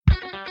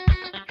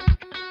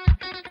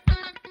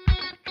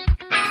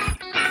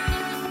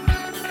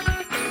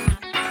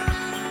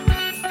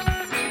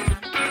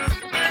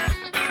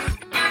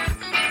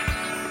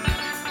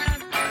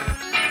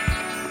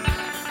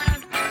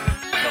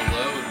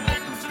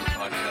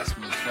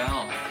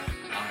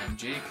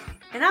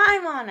And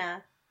I'm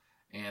Anna.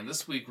 And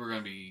this week we're going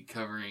to be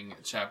covering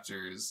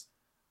chapters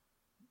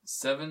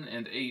 7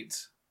 and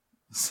 8.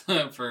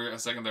 For a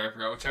second there, I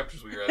forgot what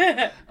chapters we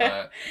read.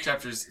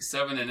 Chapters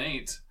 7 and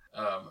 8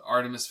 of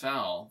Artemis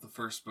Fowl, the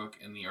first book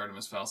in the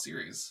Artemis Fowl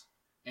series.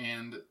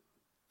 And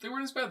they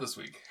weren't as bad this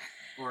week.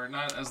 Or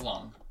not as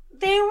long.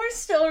 They were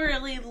still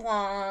really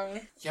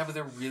long. Yeah, but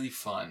they're really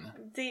fun.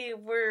 They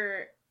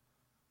were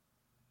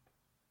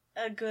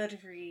a good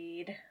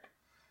read.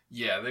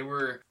 Yeah, they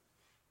were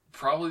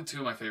probably two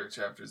of my favorite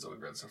chapters that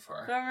we've read so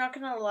far. But I'm not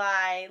going to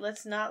lie.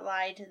 Let's not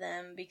lie to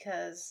them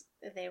because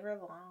they were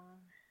long.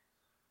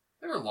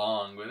 They were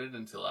long, but it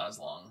didn't feel as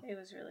long. It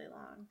was really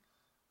long.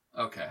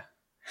 Okay.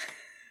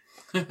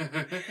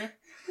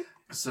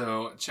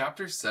 So,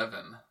 chapter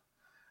 7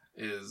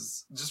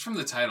 is, just from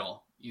the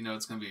title, you know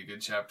it's going to be a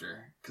good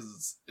chapter,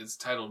 because it's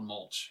titled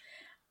Mulch.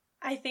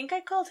 I think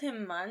I called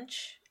him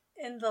Munch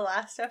in the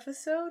last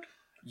episode.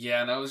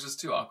 Yeah, and I was just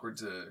too awkward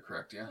to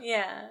correct you.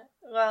 Yeah,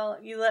 well,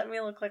 you let me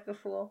look like a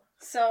fool.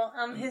 So,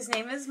 his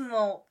name is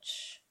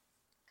Mulch.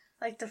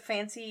 Like the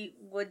fancy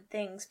wood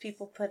things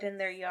people put in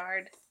their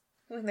yard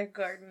when they're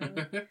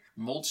gardening.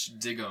 Mulch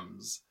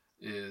Diggums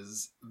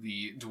is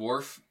the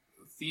dwarf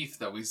thief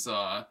that we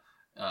saw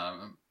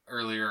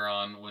earlier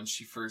on when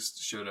she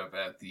first showed up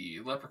at the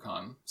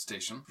Leprechaun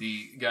station.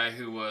 The guy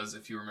who was,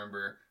 if you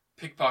remember,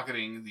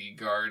 pickpocketing the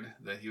guard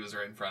that he was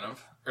right in front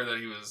of, or that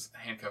he was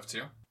handcuffed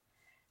to.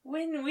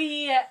 When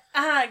we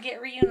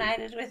get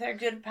reunited with our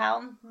good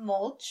pal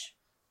Mulch,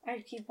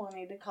 I keep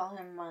wanting to call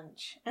him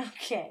Munch.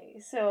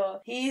 Okay,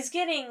 so he's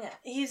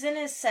in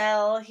his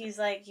cell. He's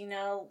like,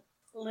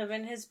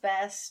 living his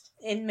best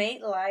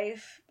inmate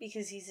life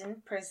because he's in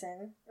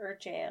prison or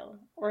jail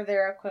or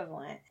their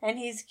equivalent. And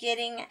he's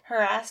getting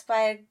harassed by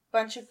a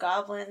bunch of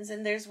goblins.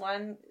 And there's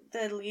one,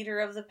 the leader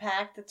of the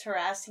pack that's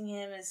harassing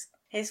him,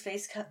 his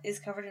face is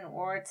covered in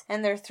warts.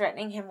 And they're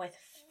threatening him with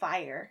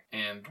fire.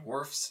 And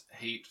dwarfs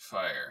hate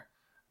fire.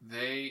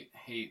 They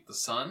hate the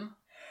sun.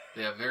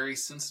 They have very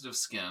sensitive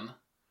skin.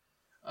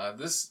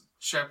 This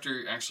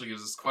chapter actually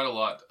gives us quite a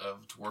lot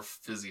of dwarf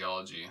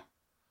physiology,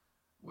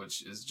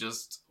 which is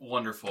just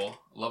wonderful.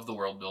 Love the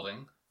world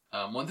building.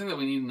 One thing that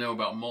we need to know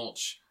about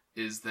Mulch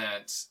is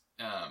that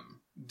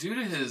due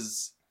to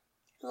his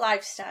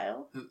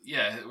lifestyle,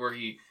 where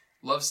he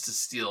loves to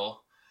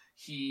steal,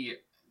 he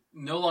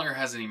no longer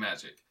has any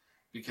magic.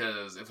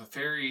 Because if a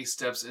fairy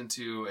steps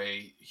into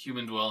a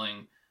human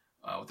dwelling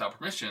without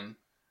permission,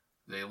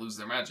 they lose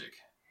their magic.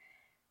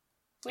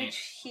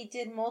 Which he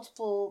did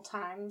multiple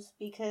times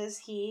because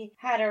he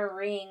had a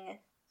ring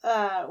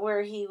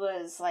where he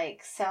was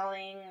like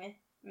selling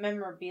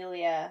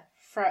memorabilia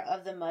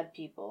of the mud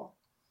people.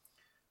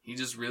 He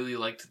just really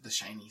liked the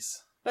shinies.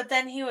 But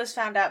then he was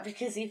found out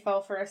because he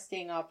fell for a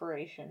sting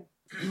operation.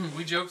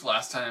 We joked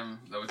last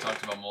time that we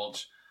talked about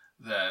Mulch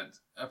that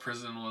a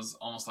prison was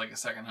almost like a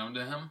second home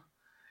to him.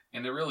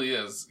 And it really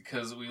is,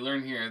 because we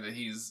learn here that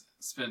he's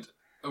spent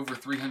over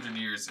 300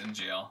 years in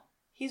jail.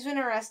 He's been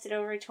arrested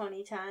over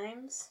 20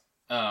 times.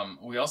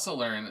 We also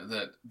learn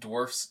that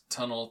dwarfs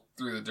tunnel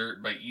through the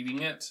dirt by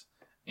eating it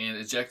and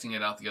ejecting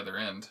it out the other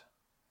end.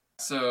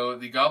 So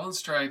the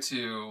goblins try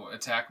to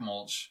attack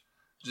Mulch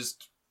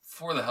just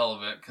for the hell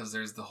of it, because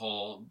there's the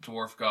whole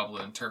dwarf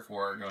goblin turf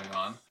war going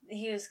on.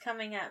 He was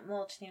coming at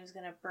Mulch and he was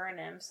going to burn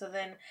him. So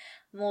then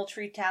Mulch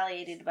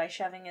retaliated by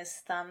shoving his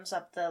thumbs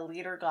up the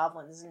leader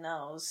goblin's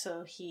nose,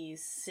 so he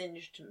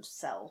singed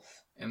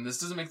himself. And this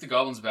doesn't make the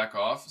goblins back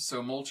off,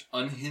 so Mulch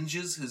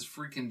unhinges his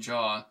freaking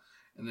jaw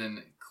and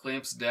then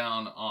clamps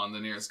down on the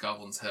nearest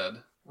goblin's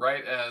head.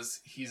 Right as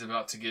he's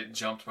about to get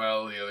jumped by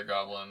all the other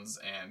goblins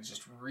and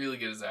just really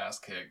get his ass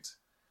kicked,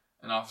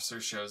 an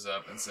officer shows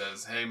up and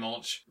says, "Hey,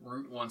 Mulch,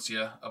 Root wants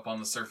you up on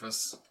the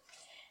surface."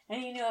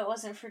 And you knew it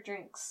wasn't for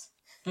drinks.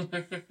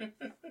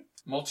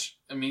 Mulch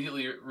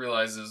immediately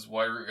realizes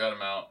why Root got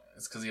him out.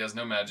 It's because he has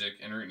no magic,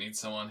 and Root needs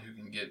someone who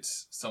can get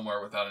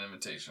somewhere without an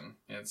invitation.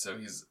 And so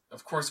he's,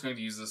 of course, going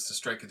to use this to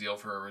strike a deal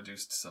for a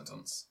reduced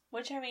sentence.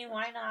 Which,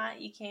 why not?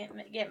 You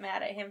can't get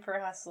mad at him for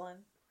hustling.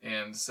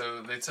 And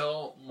so they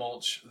tell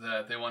Mulch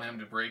that they want him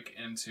to break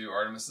into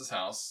Artemis's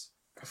house,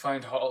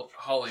 find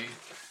Holly,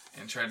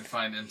 and try to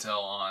find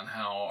intel on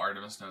how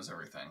Artemis knows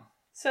everything.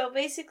 So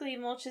basically,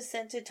 Mulch is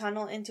sent to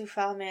tunnel into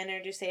Fowl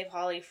Manor to save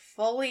Holly.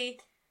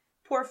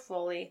 Poor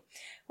Foley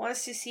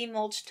wants to see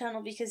Mulch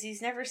tunnel because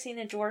he's never seen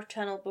a dwarf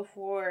tunnel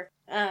before.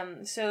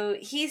 So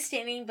he's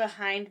standing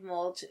behind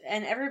Mulch,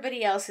 and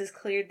everybody else has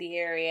cleared the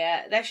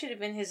area. That should have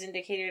been his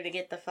indicator to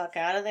get the fuck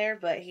out of there,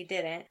 but he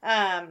didn't.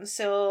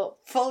 So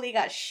Foley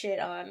got shit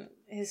on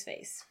his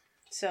face.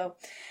 So,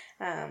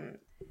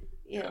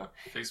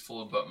 face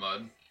full of butt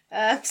mud.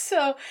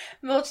 So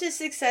Mulch is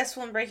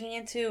successful in breaking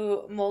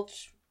into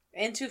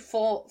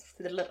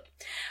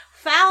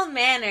Fowl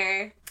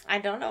Manor. I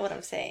don't know what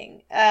I'm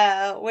saying.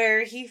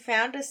 Where he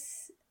found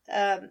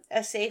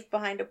a safe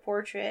behind a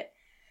portrait,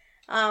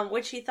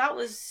 which he thought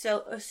was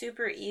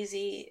super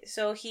easy.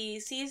 So he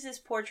sees this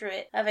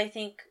portrait of, I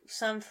think,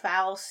 some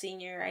Fowl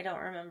senior. I don't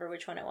remember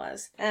which one it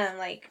was.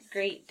 Like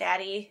great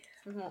daddy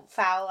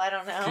Fowl, I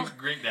don't know.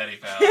 Great Daddy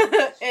Fowl.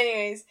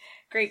 Anyways,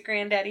 great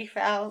granddaddy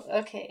Fowl.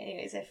 Okay,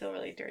 anyways, I feel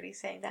really dirty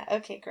saying that.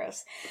 Okay,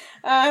 gross.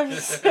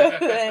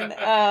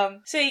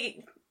 So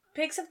he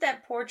picks up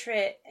that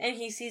portrait and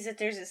he sees that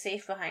there's a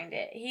safe behind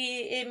it.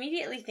 He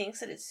immediately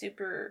thinks that it's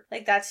super,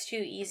 like, that's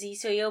too easy.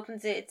 So he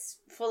opens it. It's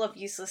full of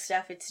useless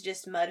stuff. It's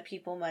just mud,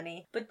 people,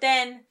 money. But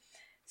then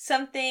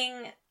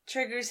something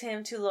triggers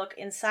him to look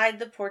inside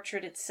the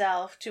portrait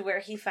itself to where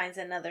he finds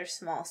another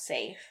small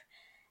safe.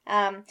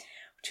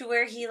 To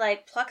where he,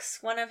 like,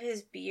 plucks one of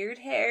his beard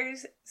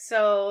hairs,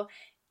 so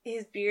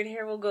his beard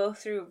hair will go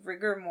through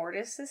rigor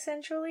mortis,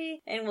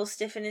 essentially, and will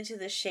stiffen into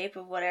the shape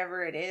of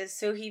whatever it is.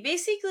 So he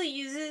basically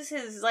uses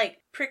his,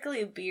 like,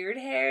 prickly beard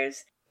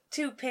hairs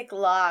to pick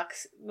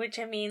locks, which,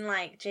 I mean,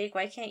 like, Jake,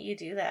 why can't you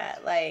do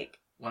that? Like...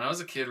 When I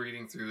was a kid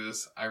reading through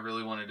this, I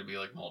really wanted to be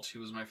like Mulch. He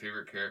was my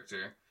favorite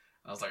character.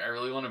 I was like, I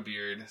really want a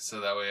beard,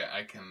 so that way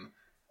I can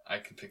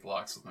pick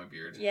locks with my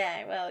beard.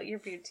 Yeah, well, your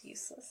beard's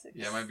useless.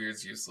 Yeah, my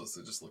beard's useless.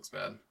 It just looks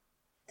bad.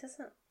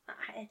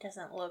 It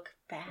doesn't look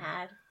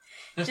bad.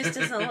 It just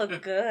doesn't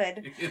look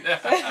good.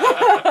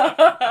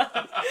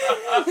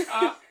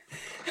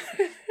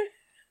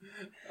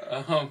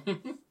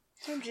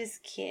 I'm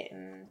just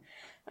kidding.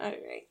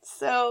 Alright,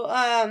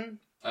 so,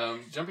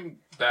 jumping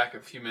back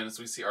a few minutes,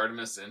 we see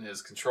Artemis in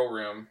his control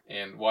room,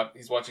 and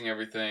he's watching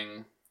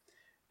everything,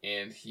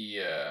 and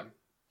he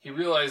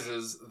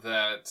realizes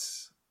that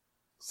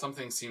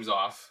something seems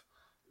off.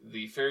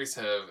 The fairies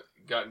have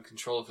gotten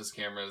control of his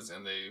cameras,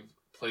 and they've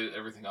played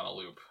everything on a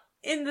loop.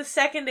 In the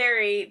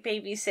secondary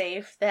baby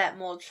safe that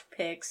Mulch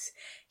picks,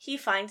 he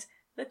finds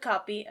the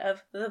copy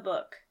of the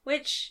book.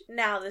 Which,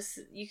 now this,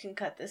 you can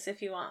cut this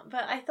if you want,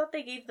 but I thought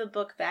they gave the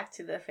book back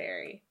to the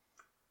fairy.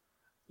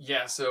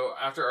 Yeah, so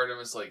after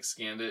Artemis, like,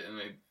 scanned it and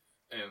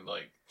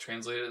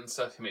translated it and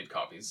stuff, he made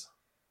copies.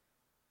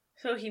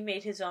 So he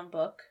made his own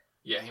book?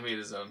 Yeah, he made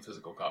his own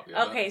physical copy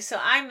of it. Okay, so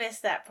I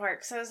missed that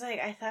part, because I was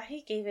like, I thought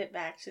he gave it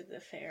back to the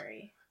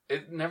fairy.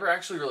 It never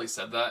actually really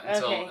said that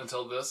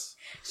until this.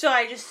 So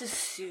I just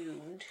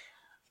assumed.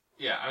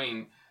 Yeah, I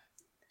mean,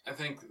 I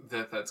think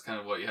that's kind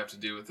of what you have to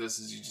do with this,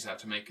 is you just have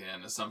to make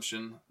an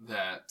assumption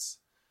that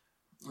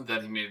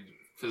he made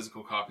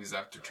physical copies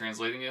after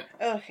translating it.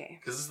 Okay.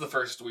 Because this is the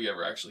first we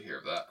ever actually hear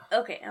of that.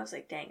 Okay, I was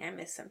like, dang, I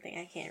missed something.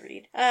 I can't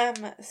read.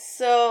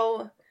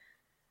 So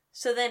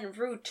then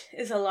Root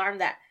is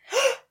alarmed that,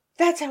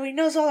 that's how he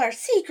knows all our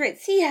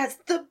secrets. He has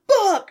the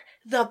book.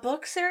 The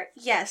book, sir?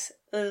 Yes,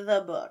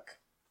 the book.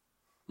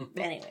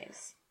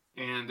 Anyways.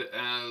 And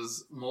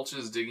as Mulch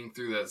is digging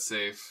through that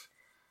safe,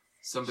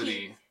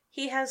 somebody...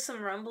 He has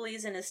some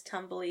rumblies in his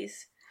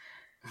tumblies.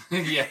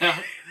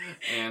 Yeah.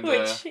 And,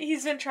 which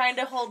he's been trying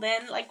to hold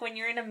in, like when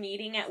you're in a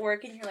meeting at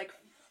work and you're like,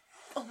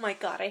 oh my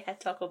god, I had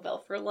Taco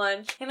Bell for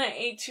lunch and I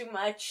ate too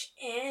much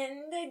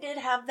and I did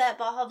have that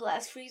Baja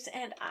Blast freeze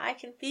and I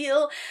can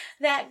feel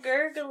that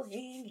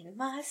gurgling in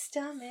my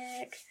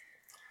stomach.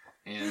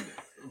 And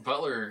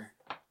Butler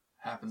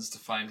happens to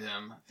find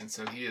him, and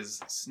so he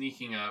is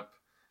sneaking up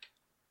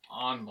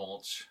on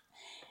Mulch.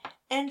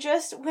 And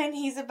just when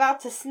he's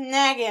about to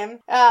snag him,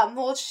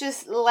 Mulch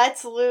just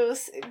lets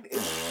loose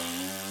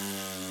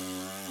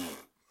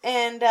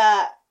and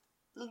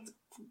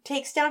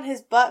takes down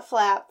his butt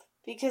flap,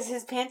 because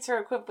his pants are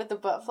equipped with a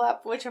butt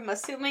flap, which I'm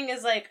assuming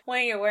is like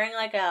when you're wearing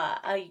like a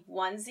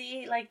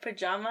onesie, like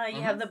pajama, you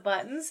have the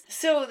buttons.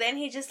 So then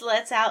he just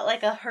lets out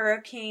like a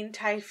hurricane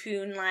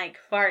typhoon like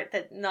fart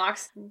that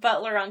knocks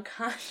Butler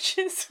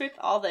unconscious with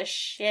all the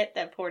shit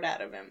that poured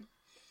out of him.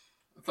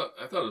 I thought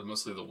it was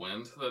mostly the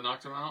wind that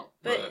knocked him out.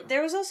 But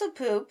there was also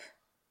poop.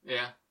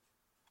 Yeah.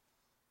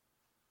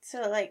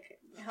 So it like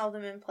held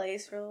him in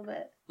place for a little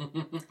bit.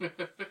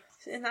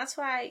 And that's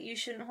why you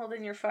shouldn't hold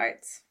in your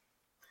farts.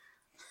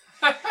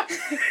 We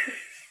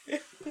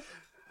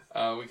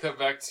cut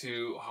back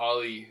to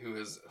Holly, who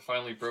has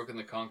finally broken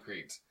the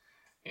concrete,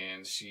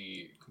 and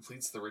she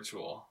completes the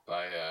ritual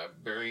by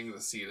burying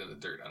the seed in the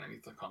dirt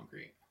underneath the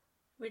concrete.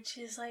 Which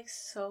is like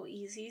so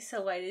easy,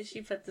 so why did she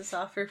put this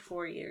off for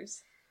 4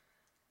 years?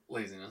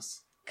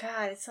 Laziness.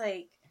 God, it's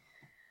like...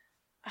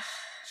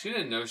 She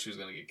didn't know she was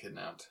going to get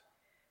kidnapped.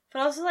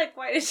 But also, like,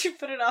 why did you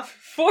put it off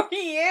for 4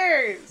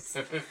 years?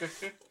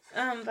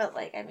 But,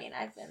 like, I mean,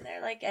 I've been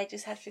there. Like, I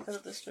just have to go to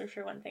the store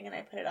for one thing, and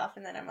I put it off,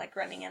 and then I'm, like,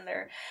 running in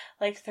there,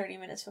 like, 30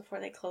 minutes before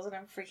they close, and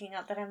I'm freaking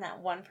out that I'm that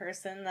one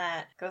person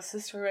that goes to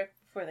the store right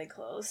before they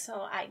close,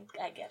 so I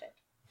get it.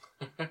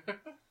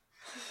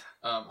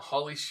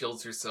 Holly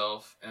shields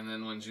herself, and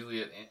then when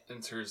Juliet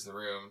enters the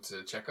room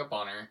to check up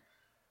on her,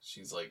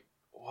 she's like,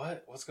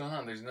 What's going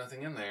on? There's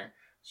nothing in there.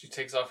 She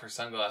takes off her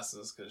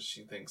sunglasses, because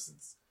she thinks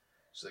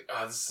she's like,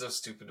 oh, this is so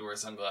stupid to wear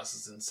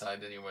sunglasses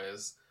inside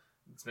anyways.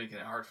 It's making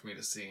it hard for me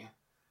to see.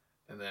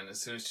 And then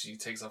as soon as she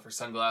takes off her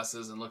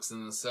sunglasses and looks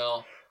in the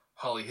cell,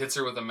 Holly hits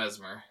her with a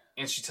mesmer.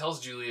 And she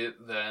tells Juliet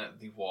that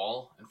the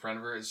wall in front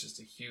of her is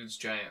just a huge,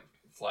 giant,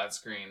 flat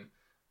screen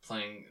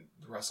playing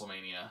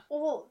WrestleMania.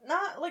 Well,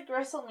 not like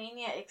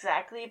WrestleMania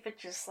exactly, but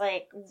just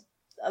like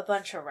a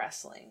bunch of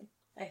wrestling.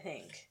 I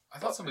think. I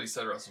thought somebody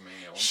said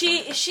WrestleMania.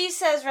 She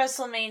says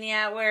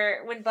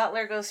WrestleMania when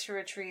Butler goes to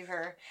retrieve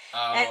her.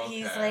 Oh, and okay.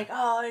 he's like,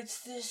 oh,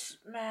 it's this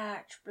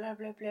match, blah,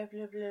 blah, blah,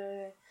 blah,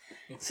 blah.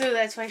 So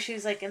that's why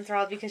she's like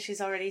enthralled, because she's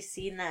already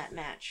seen that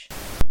match.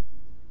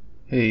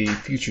 Hey,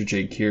 future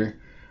Jake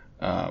here.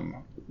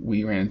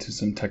 We ran into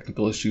some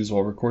technical issues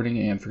while recording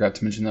and forgot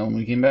to mention that when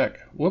we came back.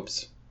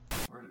 Whoops.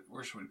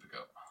 Where should we pick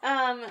up?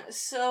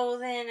 So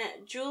then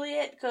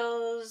Juliet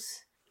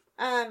goes,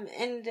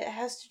 and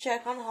has to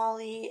check on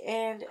Holly,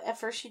 and at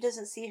first she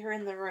doesn't see her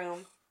in the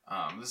room.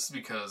 This is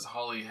because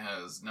Holly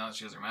now that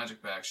she has her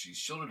magic back, she's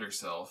shielded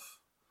herself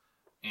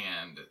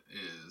and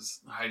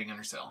is hiding in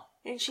her cell.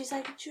 And she's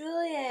like,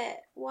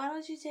 Juliet, why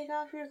don't you take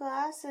off your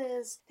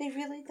glasses? They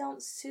really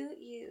don't suit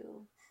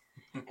you.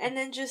 And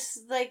then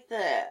just like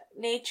the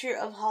nature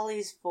of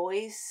Holly's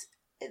voice,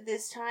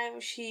 this time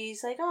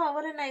she's like, oh,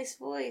 what a nice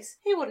voice.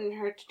 It wouldn't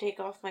hurt to take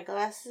off my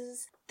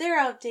glasses. They're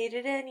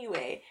outdated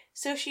anyway.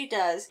 So she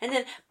does. And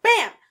then,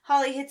 bam!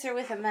 Holly hits her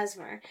with a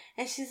mesmer.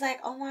 And she's like,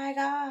 oh my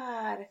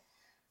god.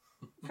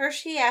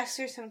 First she asks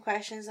her some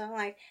questions. I'm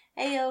like,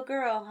 hey, yo,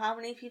 girl, how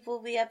many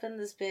people be up in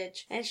this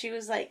bitch? And she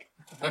was like,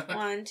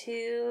 1,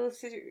 2,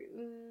 3.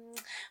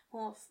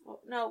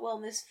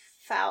 Miss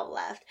Fowl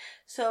left.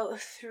 So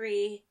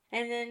 3.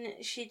 And then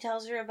she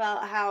tells her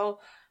about how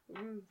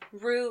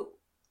Root,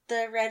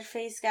 the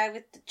red-faced guy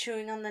with the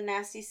chewing on the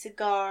nasty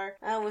cigar,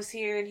 was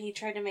here, and he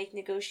tried to make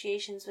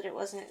negotiations, but it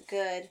wasn't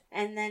good.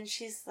 And then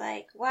she's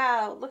like,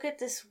 wow, look at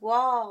this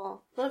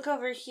wall. Look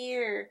over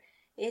here.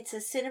 It's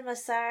a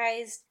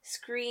cinema-sized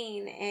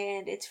screen,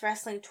 and it's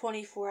wrestling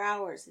 24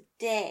 hours a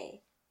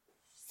day.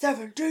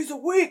 7 days a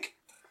week!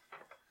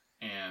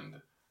 And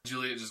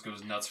Juliet just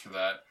goes nuts for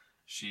that.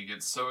 She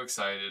gets so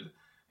excited,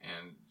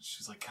 and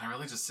she's like, can I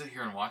really just sit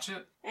here and watch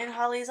it? And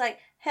Holly's like,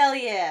 hell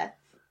yeah.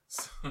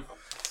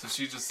 So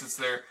she just sits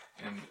there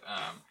and,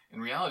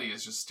 in reality,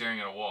 is just staring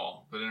at a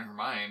wall. But in her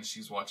mind,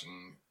 she's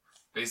watching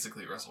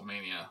basically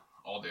WrestleMania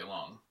all day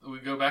long. We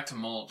go back to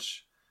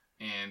Mulch,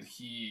 and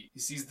he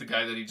sees the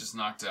guy that he just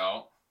knocked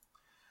out.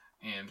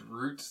 And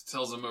Root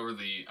tells him over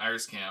the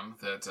iris cam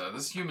that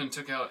this human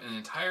took out an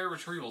entire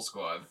retrieval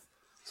squad.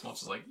 So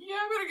Mulch is like, yeah,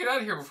 I better get out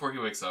of here before he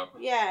wakes up.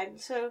 Yeah,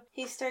 so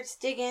he starts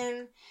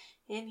digging.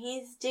 And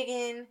he's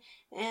digging,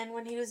 and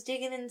when he was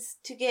digging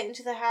to get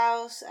into the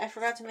house, I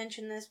forgot to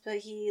mention this, but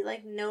he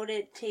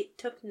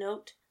took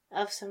note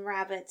of some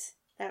rabbits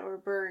that were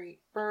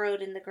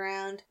burrowed in the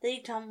ground. They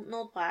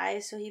tumbled by,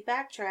 so he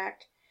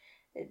backtracked,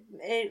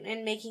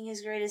 and making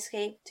his great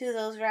escape to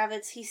those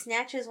rabbits. He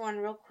snatches one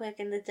real quick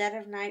in the dead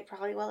of night,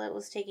 probably while it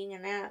was taking a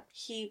nap.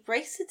 He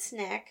breaks its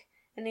neck,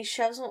 and he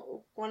shoves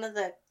one of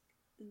the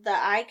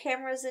eye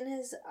cameras in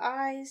his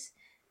eyes.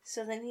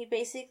 So then he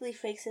basically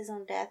fakes his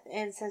own death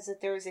and says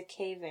that there was a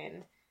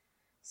cave-in.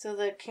 So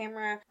the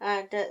camera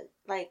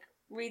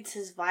reads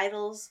his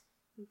vitals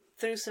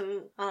through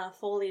some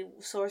Foley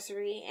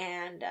sorcery,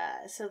 and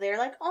so they're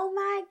like, oh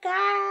my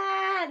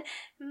god,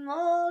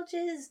 Mulch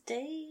is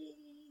dead.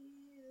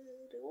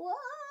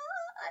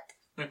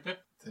 What?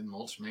 Then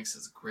Mulch makes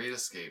his great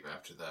escape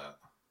after that.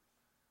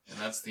 And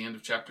that's the end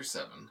of chapter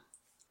 7.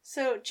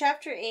 So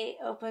chapter 8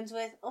 opens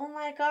with, oh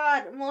my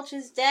god, Mulch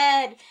is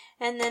dead.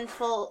 And then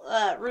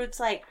Root's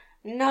like,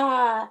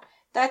 nah,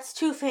 that's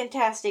too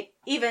fantastic,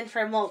 even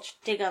for Mulch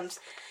Diggums.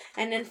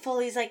 And then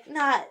Foley's like,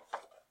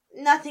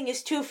 nothing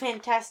is too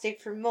fantastic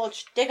for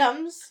Mulch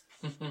Diggums.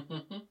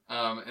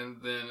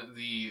 And then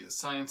the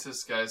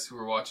scientist guys who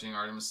were watching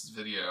Artemis's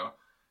video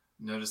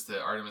noticed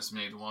that Artemis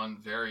made one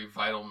very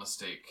vital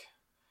mistake.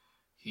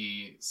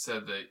 He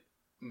said that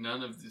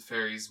none of the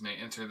fairies may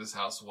enter this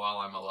house while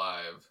I'm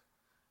alive.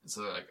 And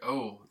so they're like,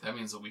 oh, that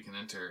means that we can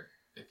enter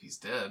if he's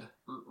dead.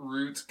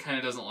 Root kind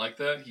of doesn't like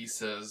that. He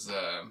says,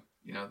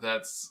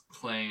 that's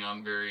playing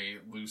on very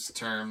loose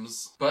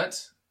terms.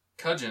 But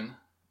Cudgeon,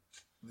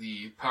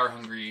 the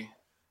power-hungry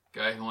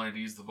guy who wanted to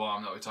use the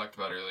bomb that we talked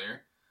about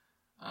earlier,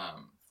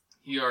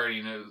 he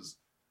already knows,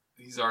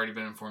 he's already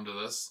been informed of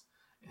this,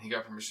 and he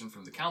got permission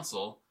from the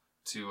council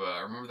to,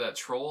 remember that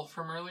troll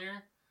from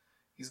earlier?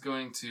 He's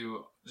going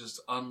to just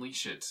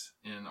unleash it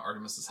in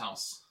Artemis's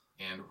house.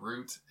 And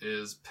Root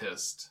is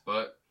pissed,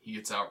 but he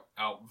gets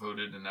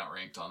outvoted and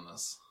outranked on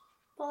this.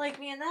 But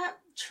man, that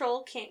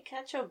troll can't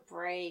catch a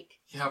break.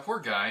 Yeah, poor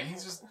guy.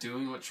 He's just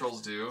doing what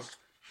trolls do.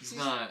 He's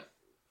not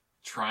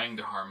trying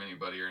to harm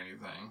anybody or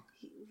anything.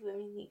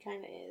 He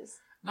kind of is.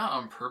 Not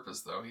on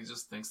purpose, though. He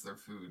just thinks they're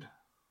food.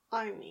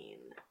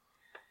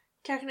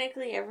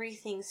 Technically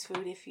everything's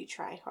food if you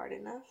try hard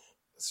enough.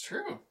 It's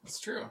true. It's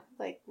true.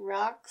 Like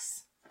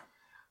rocks.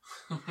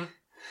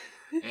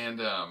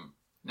 And,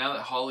 now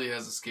that Holly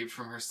has escaped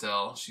from her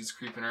cell, she's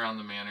creeping around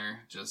the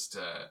manor.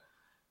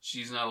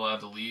 She's not allowed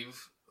to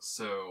leave,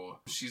 so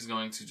she's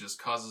going to just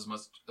cause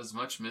as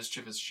much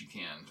mischief as she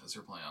can, is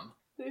her plan.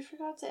 We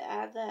forgot to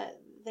add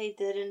that they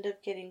did end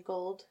up getting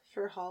gold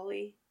for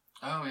Holly.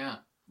 Oh, yeah.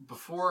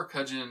 Before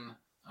Cudgeon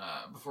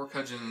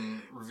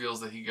reveals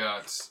that he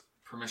got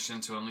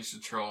permission to unleash the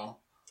troll,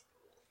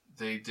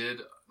 they did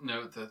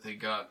note that they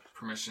got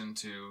permission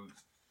to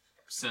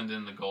send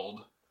in the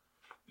gold,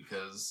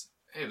 because,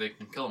 hey, they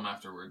can kill him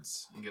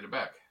afterwards and get it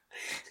back.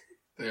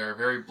 They are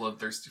very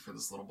bloodthirsty for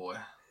this little boy.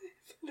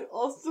 But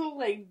also,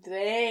 like,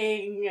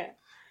 dang.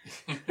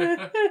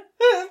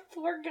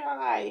 Poor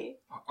guy.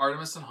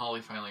 Artemis and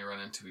Holly finally run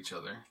into each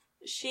other.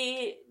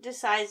 She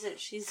decides that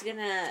she's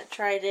gonna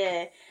try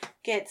to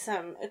get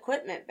some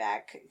equipment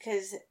back,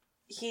 because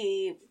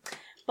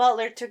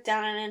Butler took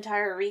down an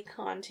entire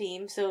recon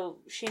team, so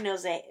she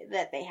knows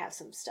that they have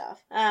some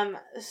stuff.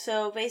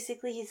 So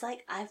basically he's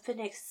like, I've been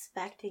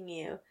expecting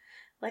you.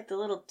 Like the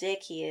little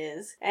dick he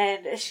is.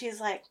 And she's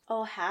like,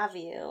 oh, have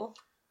you?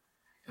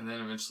 And then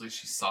eventually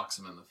she socks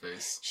him in the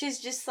face. She's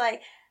just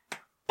like,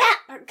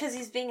 because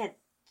he's being a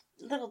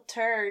little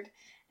turd.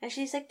 And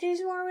she's like,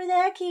 there's more where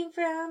that came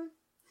from.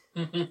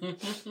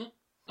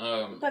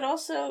 But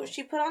also,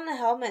 she put on the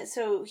helmet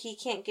so he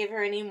can't give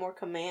her any more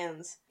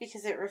commands,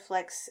 because it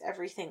reflects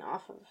everything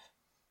off of.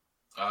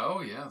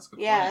 Oh, yeah, that's a good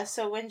point. Yeah,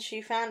 so when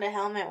she found a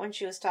helmet when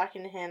she was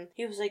talking to him,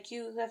 he was like,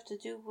 you have to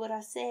do what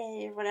I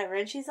say, or whatever.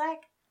 And she's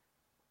like,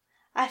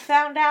 I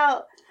found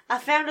a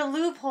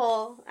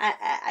loophole.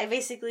 I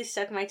basically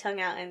stuck my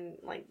tongue out and,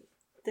 like,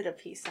 did a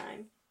peace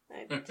sign.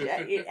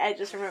 I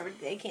just remembered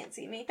they can't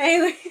see me.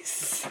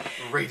 Anyways.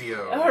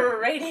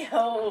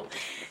 Radio.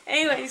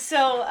 Anyway,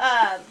 so,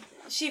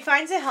 she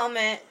finds a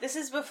helmet. This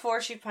is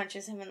before she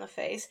punches him in the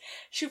face.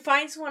 She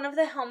finds one of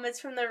the helmets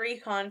from the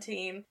recon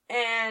team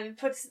and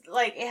puts,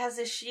 like, it has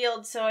a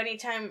shield, so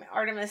anytime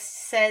Artemis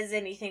says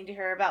anything to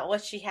her about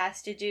what she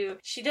has to do,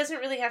 she doesn't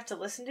really have to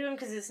listen to him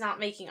because it's not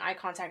making eye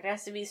contact. It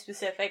has to be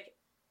specific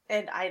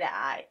and eye to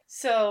eye.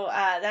 So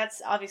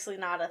that's obviously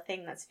not a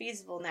thing that's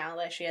feasible now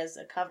unless she has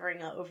a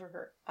covering over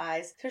her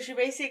eyes. So she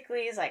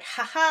basically is like,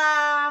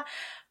 ha,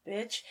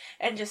 bitch,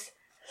 and just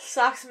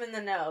socks him in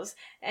the nose.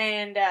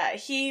 And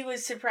he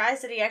was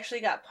surprised that he actually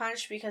got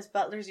punched because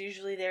Butler's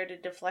usually there to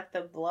deflect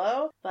the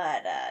blow.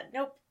 But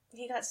nope,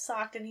 he got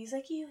socked and he's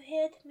like, you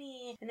hit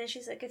me. And then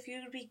she's like, if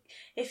you're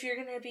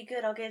gonna be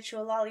good, I'll get you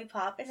a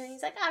lollipop. And then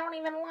he's like, I don't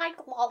even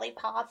like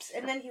lollipops.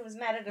 And then he was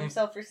mad at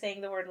himself for saying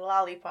the word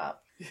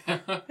lollipop. Yeah.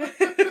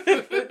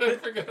 I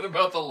forgot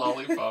about the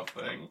lollipop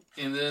thing.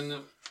 And then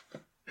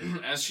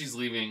as she's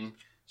leaving,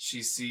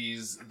 she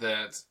sees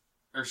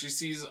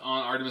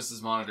on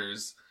Artemis's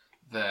monitors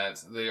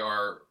that they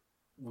are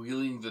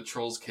wheeling the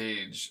troll's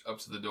cage up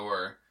to the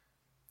door,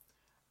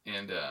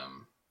 and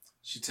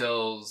she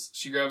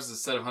grabs a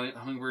set of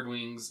hummingbird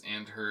wings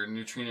and her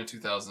Neutrino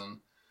 2000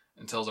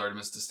 and tells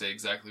Artemis to stay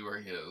exactly where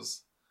he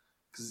is,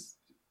 because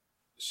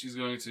she's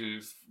going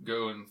to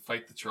go and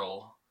fight the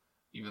troll,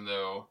 even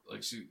though,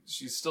 like,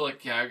 she's still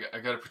like, yeah, I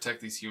gotta protect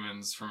these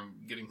humans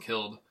from getting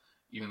killed,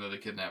 even though they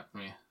kidnapped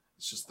me.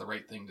 It's just the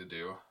right thing to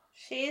do.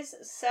 She's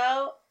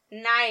so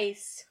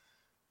nice.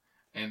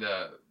 And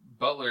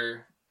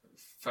Butler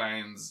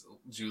finds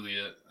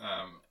Juliet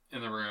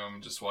in the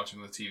room just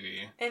watching the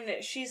TV.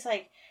 And she's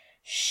like,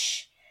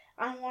 shh,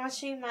 I'm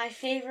watching my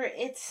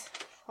favorite.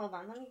 Hold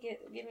on,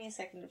 give me a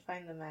second to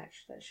find the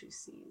match that she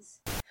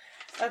sees.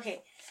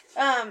 Okay,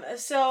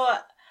 so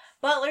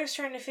Butler's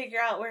trying to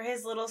figure out where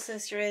his little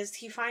sister is.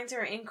 He finds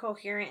her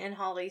incoherent in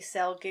Holly's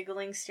cell,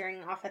 giggling,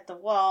 staring off at the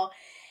wall.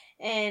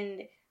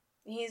 And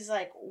he's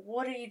like,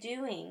 what are you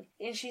doing?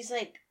 And she's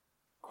like,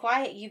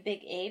 quiet, you big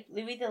ape.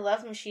 Louis the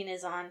Love Machine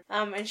is on.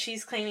 And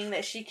she's claiming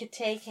that she could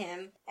take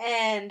him.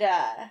 And,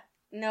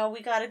 no,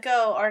 we gotta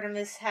go.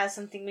 Artemis has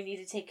something we need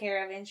to take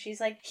care of. And she's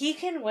like, he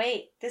can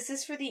wait. This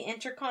is for the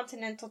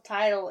Intercontinental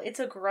title. It's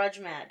a grudge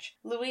match.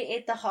 Louis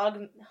ate the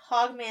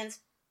Hogman's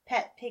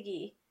pet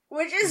piggy.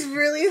 Which is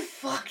really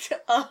fucked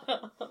up.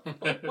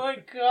 Oh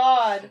my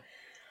god.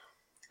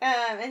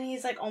 And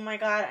he's like, oh my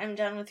god, I'm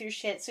done with your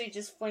shit. So he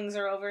just flings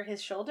her over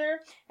his shoulder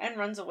and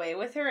runs away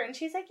with her. And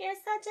she's like, you're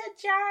such a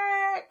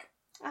jerk.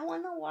 I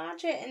want to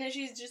watch it. And then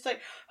she's just like,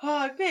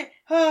 Hogman.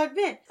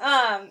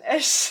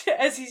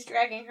 As he's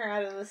dragging her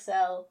out of the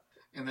cell.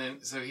 And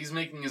then, so he's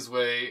making his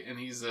way, and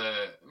he's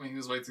making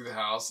his way through the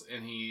house,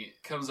 and he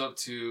comes up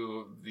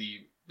to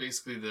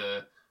basically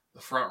the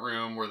front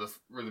room where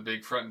the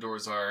big front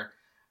doors are.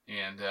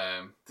 And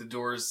the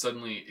doors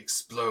suddenly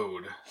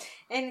explode.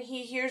 And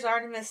he hears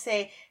Artemis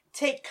say,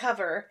 take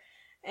cover.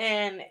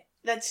 And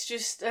that's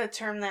just a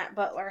term that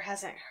Butler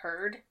hasn't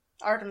heard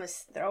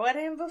Artemis throw at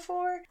him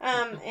before.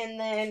 And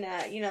then,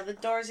 the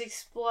doors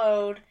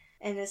explode.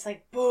 And it's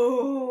like,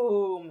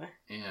 boom.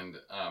 And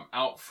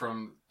out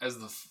from, as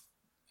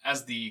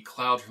the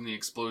cloud from the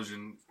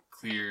explosion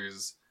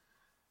clears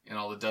and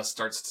all the dust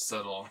starts to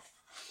settle,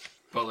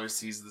 Butler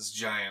sees this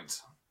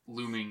giant,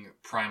 looming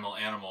primal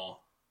animal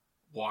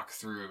walk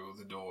through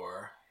the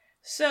door.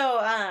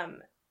 So,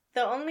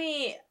 the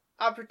only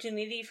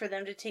opportunity for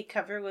them to take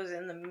cover was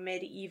in the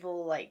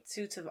medieval, like,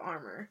 suits of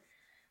armor.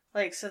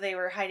 Like, so they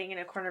were hiding in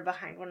a corner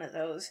behind one of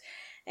those.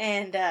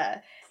 And,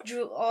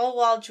 all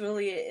while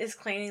Julia is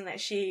claiming that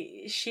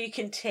she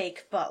can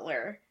take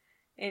Butler.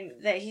 And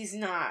that he's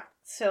not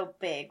so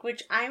big.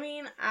 Which, I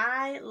mean,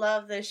 I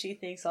love that she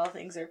thinks all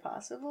things are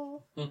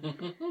possible.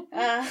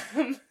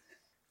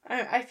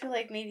 I feel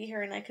like maybe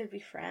her and I could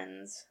be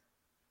friends.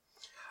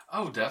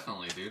 Oh,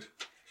 definitely, dude.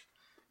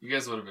 You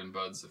guys would have been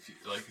buds if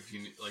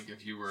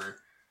you were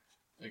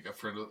like a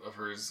friend of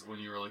hers when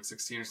you were like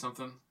 16 or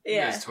something.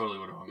 Yeah. You guys totally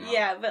would have hung out.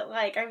 Yeah, but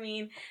like, I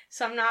mean,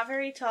 so I'm not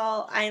very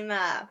tall. I'm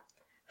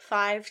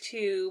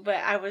 5'2", but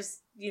I was,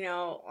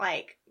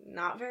 like,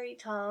 not very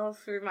tall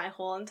for my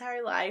whole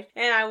entire life.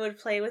 And I would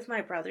play with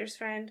my brother's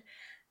friends,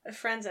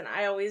 and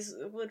I always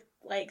would,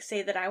 like,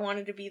 say that I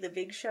wanted to be the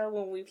Big Show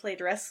when we played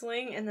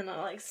wrestling. And then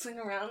I'd, like, swing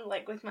around,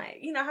 like, with my...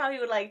 You know how he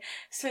would, like,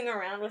 swing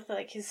around with,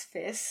 like, his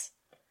fists?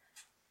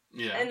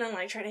 Yeah. And then,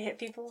 like, try to hit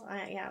people?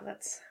 I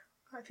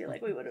feel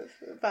like we would have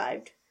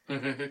vibed.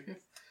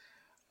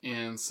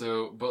 And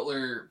so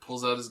Butler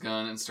pulls out his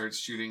gun and starts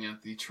shooting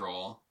at the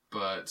troll,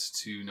 but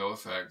to no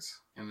effect.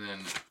 And then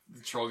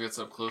the troll gets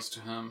up close to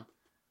him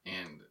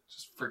and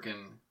just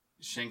freaking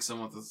shanks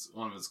him with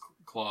one of his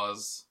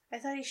claws. I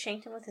thought he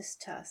shanked him with his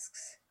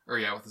tusks. Or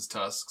yeah, with his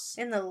tusks.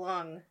 In the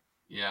lung.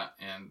 Yeah,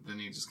 and then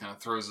he just kind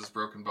of throws his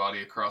broken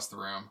body across the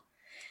room.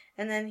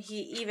 And then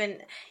he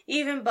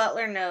even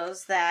Butler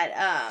knows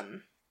that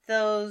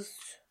those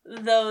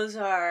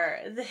are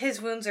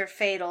his wounds are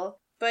fatal.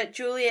 But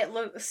Juliet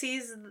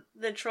sees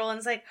the troll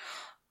and's like,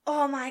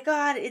 "Oh my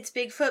God, it's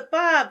Bigfoot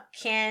Bob,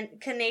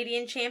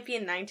 Canadian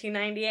champion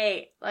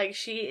 1998." Like,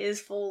 she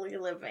is fully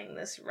living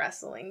this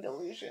wrestling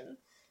delusion.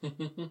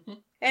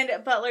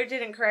 And Butler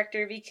didn't correct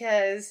her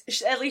because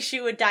at least she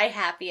would die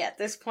happy at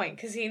this point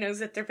because he knows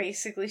that they're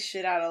basically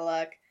shit out of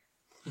luck.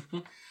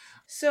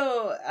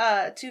 So,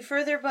 to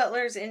further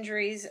Butler's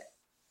injuries,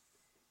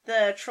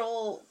 the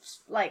troll,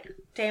 like,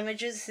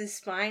 damages his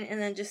spine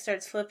and then just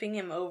starts flipping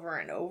him over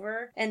and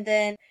over. And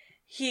then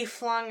he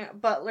flung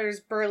Butler's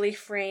burly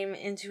frame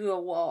into a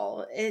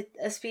wall at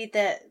a speed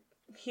that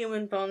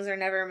human bones are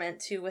never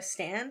meant to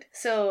withstand.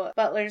 So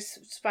Butler's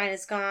spine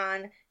is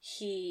gone.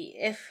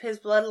 If his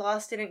blood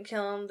loss didn't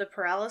kill him, the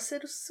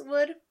paralysis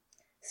would.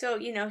 So,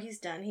 he's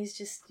done. He's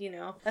just,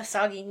 a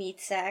soggy meat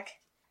sack.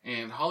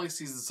 And Holly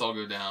sees this all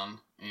go down,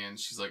 and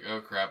she's like,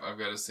 "Oh crap, I've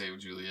got to save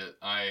Juliet.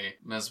 I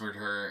mesmered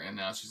her, and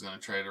now she's going to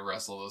try to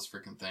wrestle this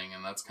freaking thing,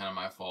 and that's kind of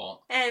my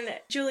fault." And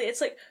Juliet's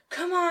like,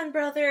 "Come on,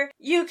 brother.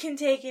 You can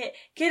take it.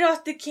 Get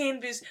off the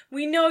canvas.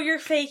 We know you're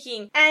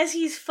faking." As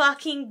he's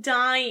fucking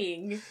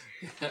dying.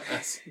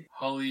 As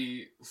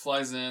Holly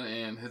flies in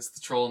and hits the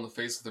troll in the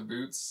face with her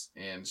boots,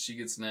 and she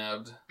gets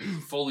nabbed.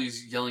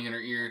 Foley's yelling in her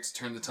ear to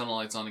turn the tunnel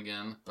lights on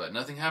again, but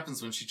nothing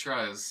happens when she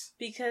tries.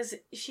 Because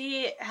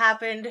she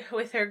happened,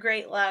 with her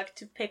great luck,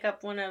 to pick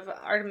up one of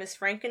Artemis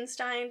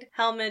Frankenstein's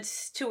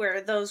helmets to where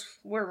those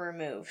were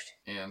removed.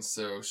 And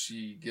so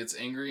she gets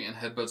angry and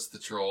headbutts the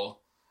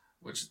troll,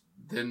 which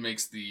then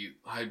makes the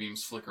high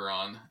beams flicker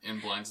on and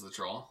blinds the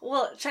troll.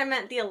 Well, I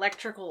meant the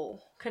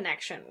electrical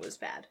connection was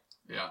bad.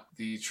 Yeah.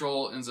 The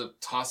troll ends up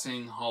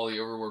tossing Holly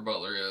over where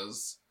Butler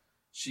is.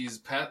 She's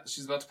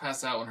about to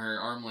pass out when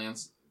her arm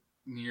lands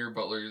near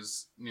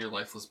Butler's near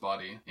lifeless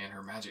body, and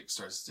her magic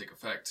starts to take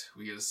effect.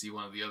 We get to see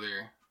one of the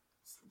other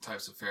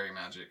types of fairy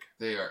magic.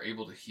 They are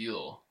able to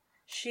heal.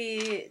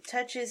 She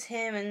touches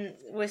him and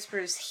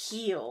whispers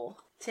 "heal"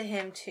 to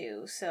him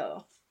too,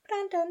 so...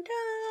 Dun dun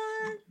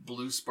dun!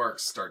 Blue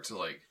sparks start to,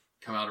 like,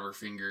 come out of her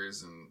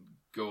fingers and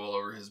go all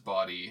over his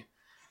body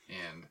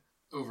and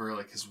over,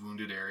 like, his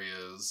wounded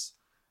areas,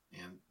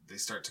 and they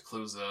start to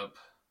close up.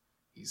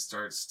 He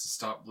starts to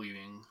stop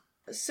bleeding.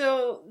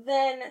 So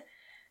then,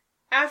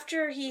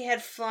 after he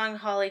had flung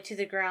Holly to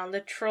the ground, the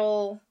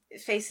troll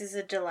faces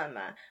a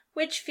dilemma.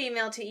 Which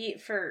female to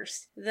eat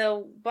first?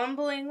 The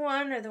bumbling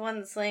one or the one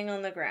that's laying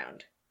on the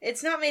ground?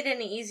 It's not made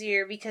any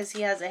easier because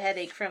he has a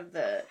headache from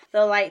the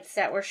lights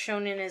that were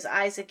shown in his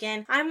eyes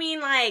again. I mean,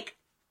 like,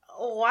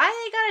 why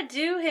they gotta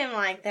do him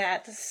like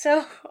that? That's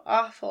so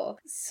awful.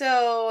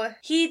 So,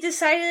 he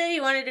decided that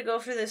he wanted to go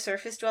for the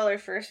surface dweller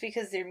first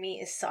because their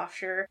meat is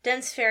softer.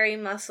 Dense fairy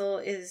muscle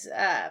is,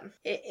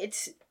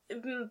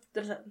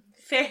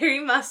 fairy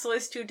muscle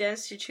is too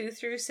dense to chew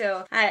through,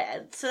 so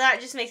that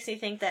just makes me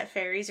think that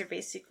fairies are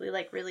basically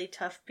like really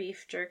tough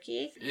beef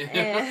jerky.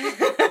 Yeah.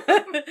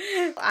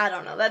 I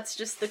don't know, that's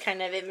just the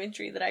kind of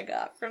imagery that I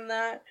got from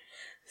that.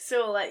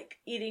 So, like,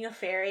 eating a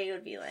fairy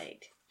would be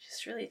like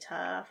just really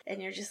tough,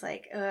 and you're just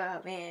like,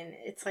 oh man,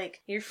 it's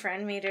like your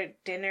friend made a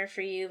dinner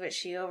for you, but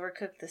she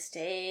overcooked the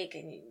steak,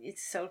 and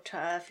it's so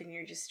tough, and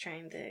you're just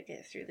trying to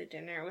get through the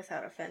dinner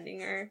without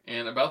offending her.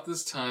 And about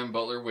this time,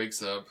 Butler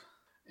wakes up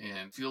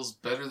and feels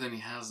better than he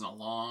has in a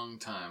long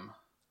time.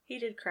 He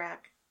did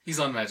crack. He's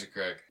on magic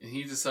crack, and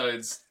he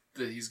decides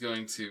that he's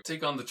going to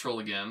take on the troll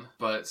again,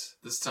 but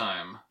this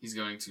time he's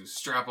going to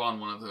strap on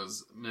one of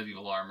those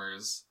medieval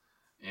armors,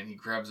 and he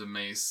grabs a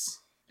mace,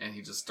 and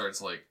he just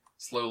starts, like,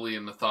 slowly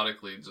and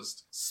methodically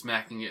just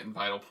smacking it in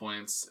vital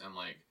points and,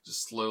 like,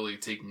 just slowly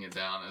taking it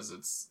down as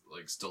it's,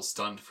 like, still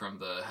stunned from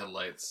the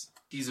headlights.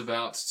 He's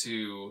about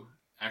to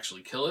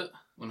actually kill it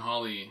when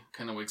Holly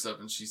kind of wakes up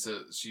and she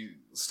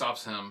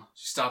stops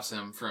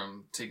him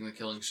from taking the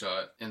killing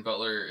shot. And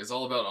Butler is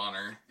all about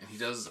honor, and he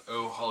does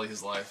owe Holly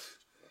his life.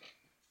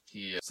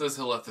 He says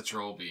he'll let the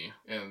troll be,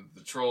 and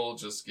the troll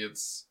just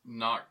gets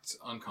knocked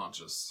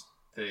unconscious.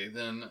 They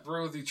then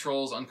throw the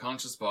troll's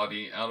unconscious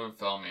body out of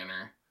Fowl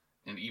Manor,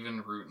 And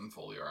even Root and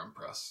Foley are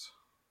impressed.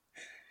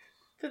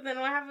 But then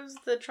what happens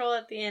to the troll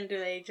at the end? Do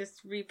they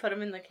just re-put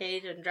him in the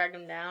cage and drag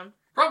him down?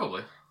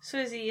 Probably. So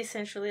is he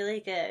essentially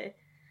like a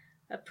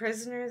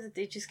prisoner that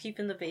they just keep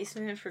in the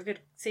basement for good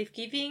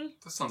safekeeping?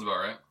 That sounds about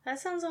right. That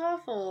sounds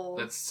awful.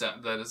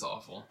 That is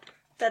awful.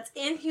 That's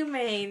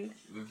inhumane.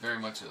 It very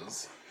much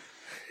is.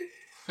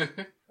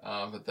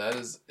 But that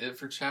is it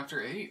for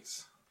chapter 8.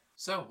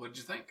 So, what did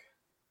you think?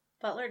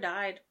 Butler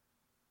died.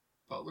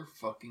 Butler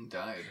fucking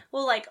died.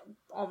 Well, like,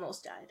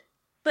 almost died.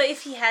 But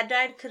if he had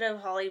died, could have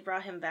Holly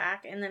brought him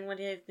back? And then would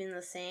he have been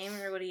the same?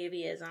 Or would he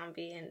be a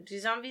zombie? And do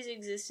zombies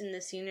exist in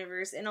this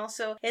universe? And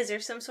also, is there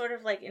some sort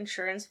of, like,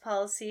 insurance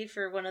policy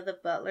for one of the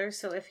butlers?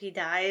 So if he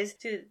dies,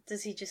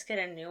 does he just get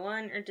a new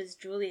one? Or does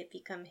Juliet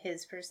become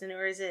his person?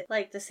 Or is it,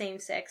 like, the same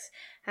sex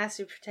has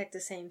to protect the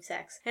same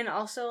sex? And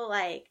also,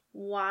 like,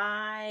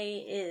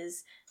 why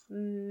is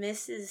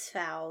Mrs.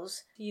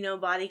 Fowl's,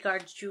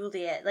 bodyguard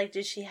Juliet, like,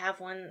 did she have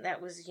one that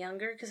was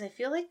younger? Because I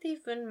feel like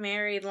they've been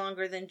married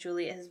longer than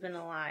Juliet has been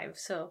alive,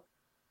 so.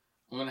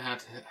 I'm gonna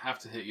have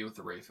to hit you with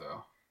the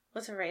RAFO.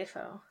 What's a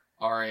RAFO?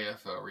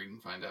 RAFO, read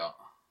and find out.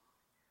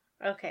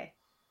 Okay.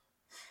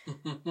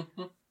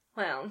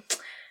 Well,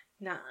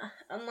 nah.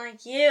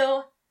 Unlike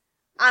you,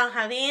 I don't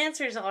have the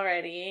answers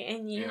already,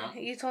 and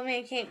you told me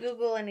I can't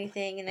Google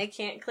anything, and I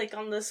can't click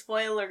on the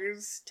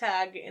spoilers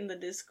tag in the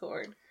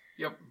Discord.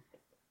 Yep.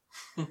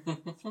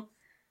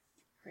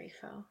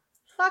 Rafo.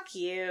 Fuck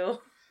you.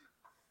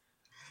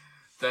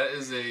 That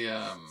is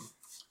a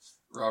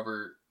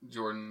Robert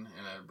Jordan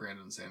and a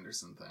Brandon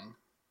Sanderson thing.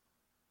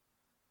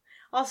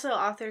 Also,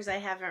 authors I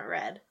haven't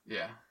read.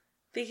 Yeah.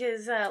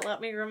 Because,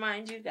 let me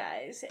remind you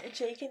guys,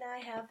 Jake and I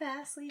have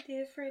vastly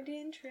different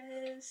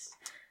interests.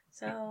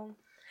 So,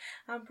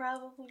 I'm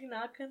probably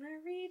not gonna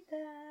read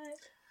that.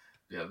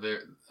 Yeah,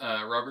 they're,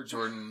 Robert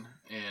Jordan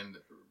and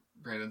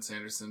Brandon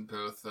Sanderson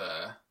both,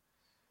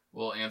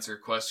 will answer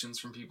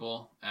questions from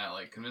people at,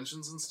 like,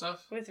 conventions and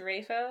stuff. With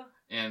Rafo?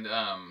 And,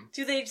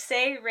 do they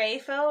say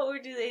Rafo, or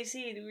do they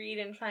say read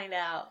and find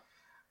out?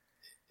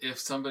 If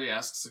somebody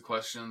asks a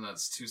question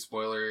that's too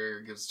spoiler,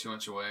 gives too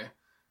much away,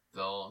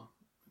 they'll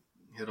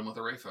hit them with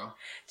a Rafo.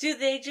 Do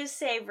they just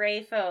say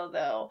Rafo,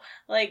 though?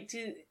 Like,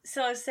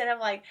 so instead of,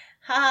 like,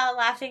 haha,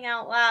 laughing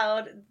out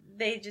loud,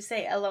 they just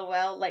say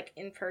LOL, like,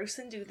 in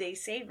person? Do they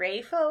say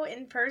Rafo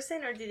in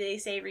person, or do they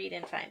say read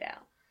and find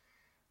out?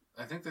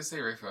 I think they say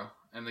Rafo.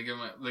 And they give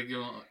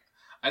him,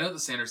 I know that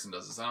Sanderson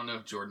does this. I don't know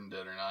if Jordan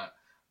did or not.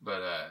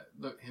 But,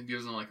 he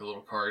gives them, like, a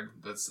little card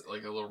that's,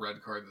 like, a little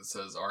red card that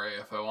says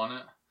RAFO on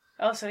it.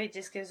 Oh, so he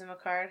just gives them a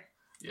card?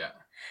 Yeah.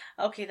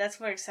 Okay, that's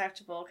more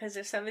acceptable. Because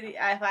if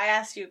I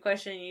asked you a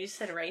question and you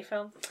said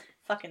Rafo,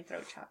 fucking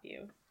throat chop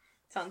you.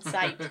 It's on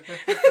site.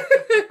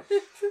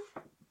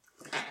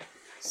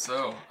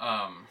 So,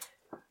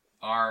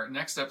 our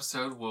next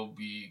episode will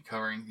be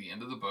covering the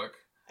end of the book.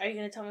 Are you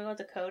going to tell me what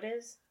the code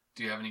is?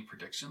 Do you have any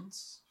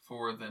predictions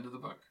for the end of the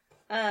book?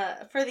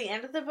 For the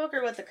end of the book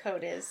or what the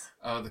code is?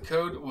 The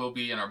code will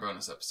be in our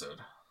bonus episode.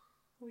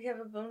 We have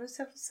a bonus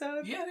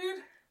episode? Yeah,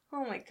 dude.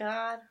 Oh my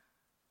god.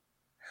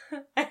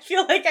 I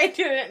feel like I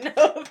didn't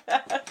know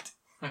that.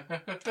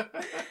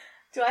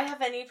 Do I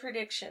have any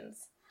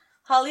predictions?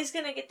 Holly's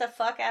gonna get the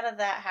fuck out of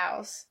that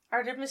house.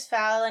 Artemis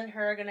Fowl and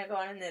her are gonna go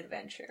on an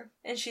adventure.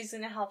 And she's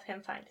gonna help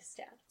him find his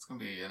dad. It's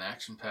gonna be an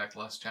action-packed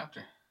last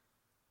chapter.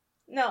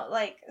 No,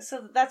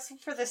 so that's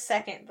for the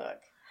second book.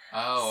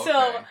 Oh, okay.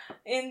 So,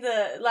 in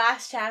the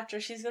last chapter,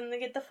 she's gonna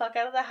get the fuck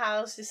out of the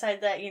house,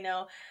 decide that,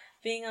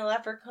 being a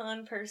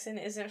leprechaun person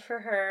isn't for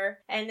her,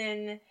 and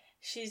then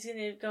she's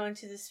gonna go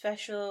into the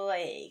special,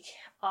 like,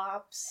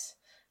 ops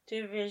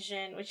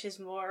division, which is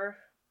more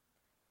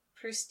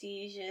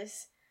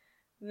prestigious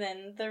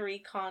than the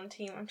recon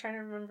team. I'm trying to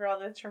remember all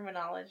the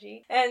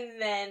terminology.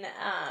 And then,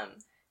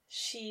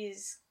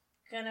 she's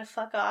gonna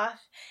fuck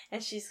off,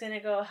 and she's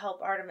gonna go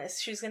help Artemis.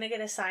 She's gonna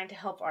get assigned to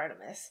help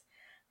Artemis.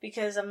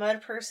 Because a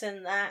mud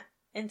person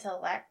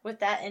with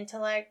that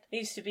intellect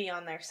used to be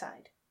on their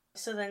side.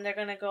 So then they're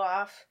going to go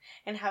off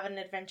and have an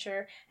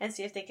adventure and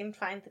see if they can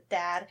find the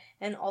dad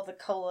and all the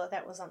cola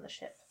that was on the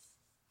ship.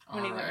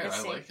 Alright,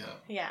 I like it.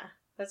 Yeah,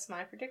 that's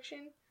my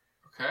prediction.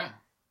 Okay.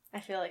 I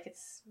feel like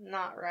it's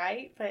not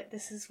right, but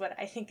this is what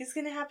I think is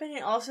going to happen.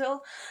 And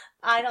also,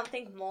 I don't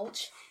think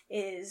Mulch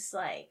is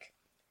like...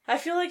 I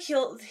feel like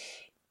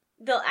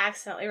they'll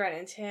accidentally run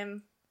into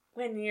him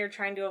when you're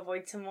trying to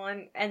avoid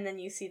someone, and then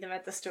you see them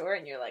at the store,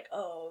 and you're like,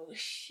 oh,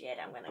 shit,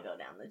 I'm gonna go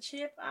down the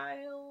chip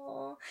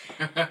aisle.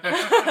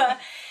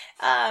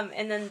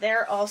 And then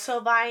they're also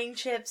buying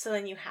chips, so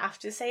then you have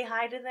to say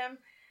hi to them.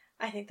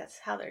 I think that's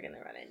how they're gonna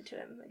run into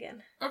him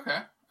again. Okay.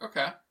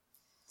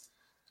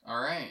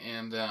 Alright,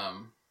 and,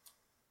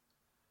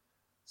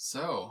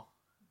 so,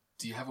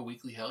 do you have a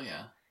weekly hell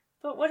yeah?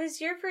 But what is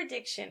your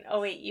prediction?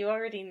 Oh, wait, you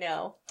already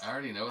know. I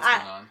already know what's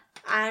going on.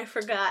 I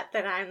forgot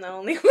that I'm the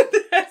only one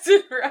that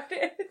hasn't read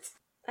it.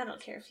 I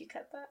don't care if you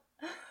cut that.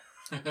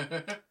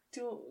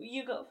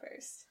 You go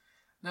first.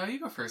 No, you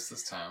go first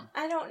this time.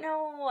 I don't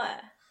know.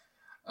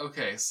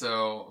 Okay,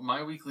 so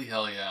my weekly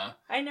hell yeah.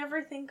 I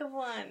never think of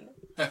one.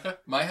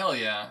 My hell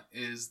yeah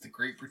is The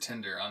Great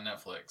Pretender on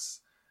Netflix.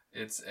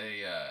 It's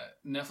a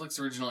Netflix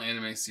original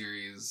anime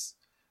series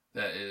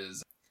that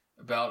is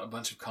about a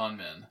bunch of con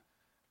men.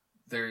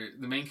 The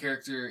main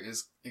character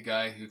is a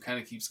guy who kind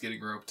of keeps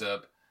getting roped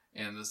up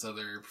in this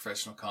other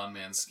professional con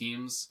man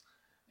schemes,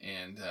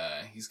 and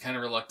he's kind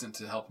of reluctant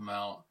to help him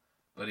out,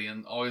 but he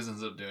always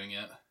ends up doing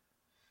it.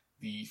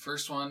 The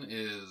first one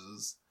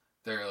is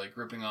they're like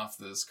ripping off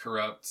this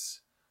corrupt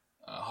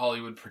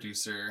Hollywood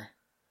producer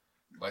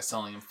by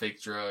selling him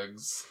fake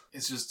drugs.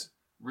 It's just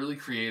really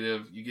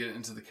creative. You get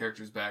into the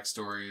characters'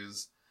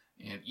 backstories,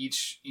 and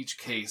each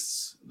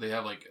case, they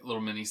have like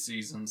little mini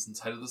seasons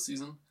inside of the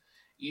season.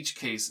 Each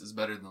case is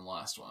better than the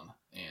last one,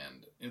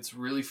 and it's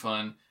really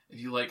fun. If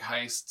you like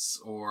heists,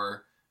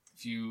 or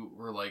if you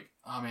were like,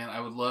 oh man, I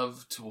would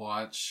love to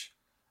watch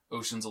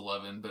Ocean's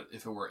 11, but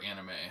if it were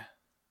anime,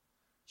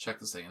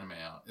 check this anime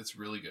out. It's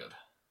really good.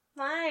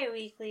 My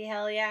weekly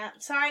hell yeah.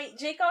 Sorry,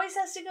 Jake always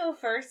has to go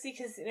first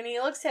because when he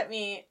looks at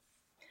me,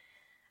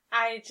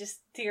 I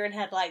just deer in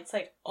headlights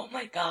like, oh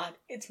my god,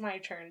 it's my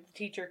turn. The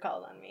teacher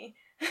called on me.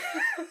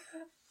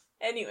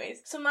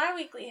 Anyways, so my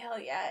weekly hell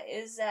yeah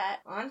is that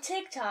on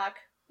TikTok,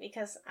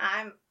 because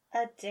I'm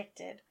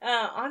addicted,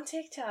 on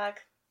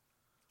TikTok,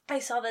 I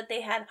saw that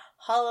they had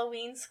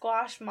Halloween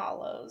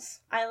squashmallows.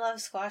 I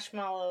love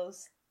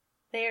squashmallows.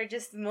 They are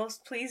just the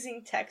most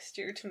pleasing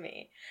texture to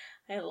me.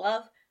 I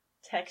love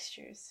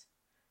textures.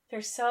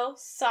 They're so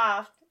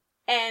soft.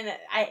 And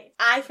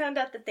I found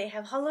out that they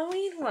have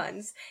Halloween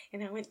ones.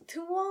 And I went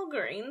to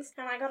Walgreens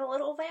and I got a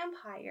little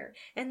vampire.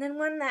 And then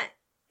one that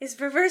is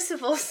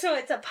reversible. So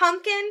it's a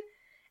pumpkin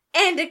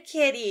and a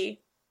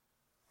kitty.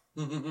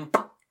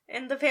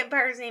 And the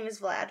vampire's name is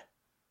Vlad.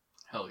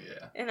 Hell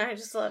yeah. And I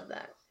just love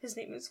that. His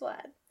name is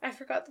Vlad. I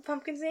forgot the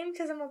pumpkin's name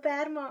because I'm a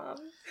bad mom.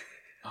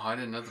 Oh, I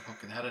didn't know the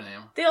pumpkin had a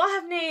name. They all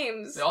have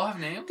names. They all have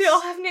names? They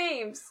all have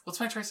names.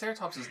 What's my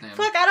Triceratops' name?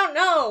 Fuck, I don't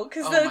know,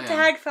 because the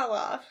tag fell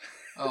off.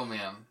 Oh,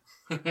 man.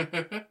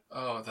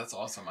 Oh, that's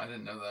awesome. I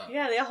didn't know that.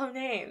 Yeah, they all have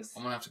names.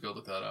 I'm gonna have to go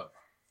look that up.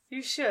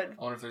 You should.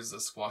 I wonder if there's a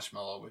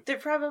squashmallow with... There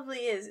probably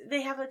is.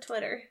 They have a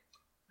Twitter.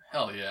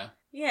 Hell yeah.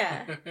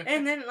 Yeah.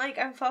 And then, like,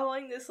 I'm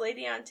following this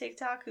lady on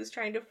TikTok who's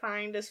trying to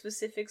find a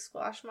specific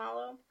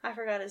squashmallow. I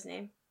forgot his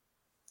name.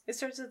 It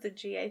starts with a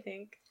G, I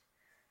think.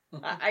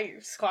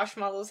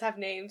 Squashmallows have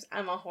names.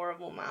 I'm a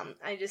horrible mom.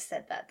 I just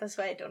said that. That's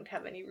why I don't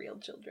have any real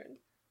children.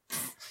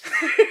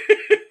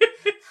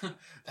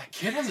 That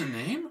kid has a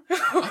name?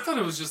 I thought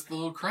it was just the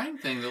little crying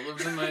thing that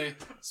lives in my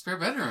spare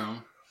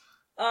bedroom.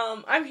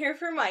 I'm here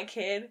for my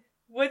kid.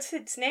 What's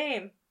its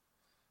name?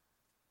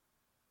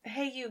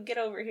 Hey, you, get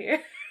over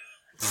here.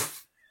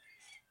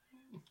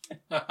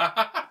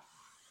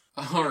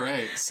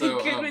 Alright,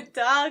 so... Good with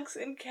dogs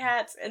and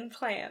cats and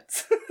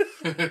plants.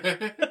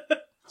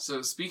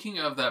 So, speaking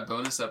of that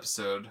bonus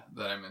episode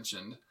that I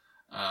mentioned,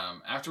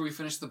 after we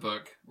finish the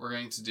book, we're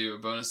going to do a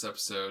bonus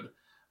episode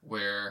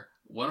where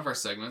one of our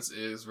segments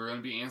is we're going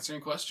to be answering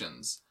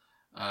questions.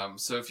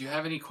 So if you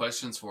have any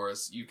questions for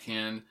us, you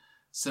can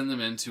send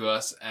them in to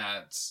us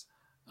at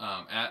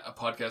a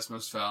podcast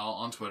most foul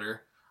on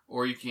Twitter,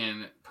 or you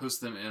can post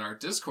them in our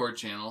Discord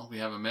channel. We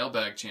have a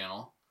mailbag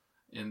channel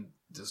in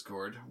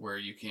Discord where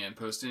you can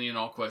post any and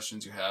all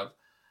questions you have,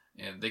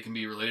 and they can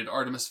be related to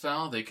Artemis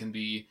Fowl. They can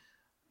be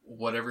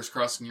whatever's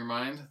crossing your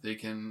mind. You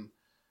can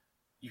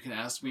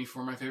ask me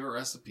for my favorite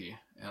recipe,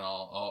 and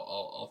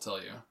I'll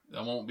tell you.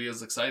 That won't be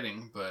as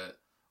exciting,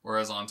 or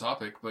as on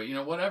topic, but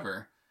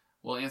whatever.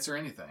 We'll answer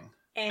anything.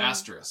 And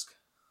asterisk.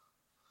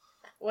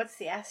 What's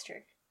the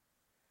asterisk?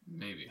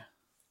 Maybe.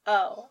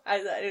 Oh,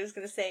 I thought it was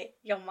gonna say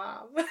your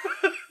mom.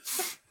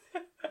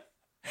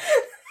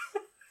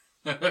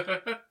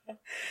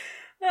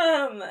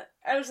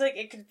 I was like,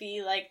 it could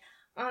be like,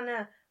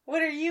 Anna,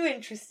 what are you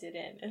interested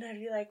in? And I'd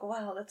be like,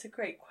 wow, that's a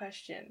great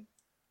question.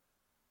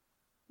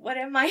 What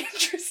am I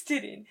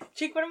interested in?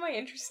 Jake, what am I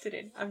interested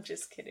in? I'm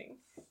just kidding.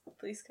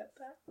 Please cut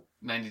that.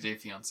 90 Day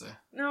Fiancé.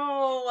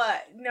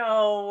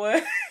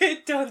 No.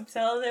 Don't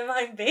tell them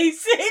I'm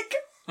basic.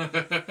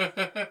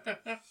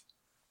 I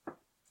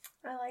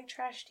like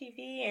trash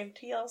TV and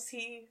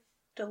TLC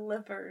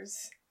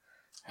delivers.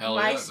 Hell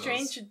My yeah,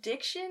 Strange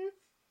Addiction?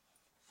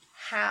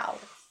 How?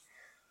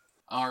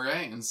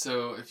 Alright, and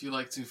so if you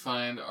like to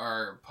find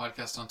our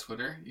podcast on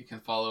Twitter, you can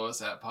follow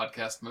us at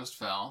Podcast Most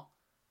Foul.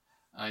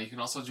 You can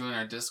also join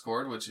our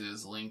Discord, which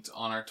is linked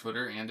on our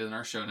Twitter and in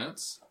our show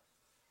notes.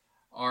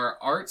 Our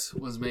art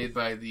was made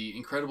by the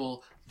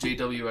incredible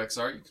JWX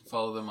Art. You can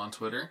follow them on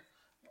Twitter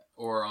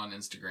or on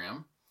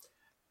Instagram.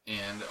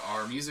 And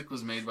our music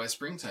was made by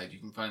Springtide. You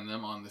can find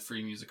them on the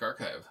Free Music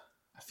Archive.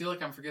 I feel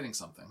like I'm forgetting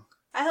something.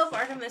 I hope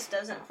Artemis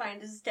doesn't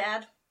find his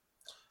dad.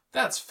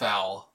 That's foul.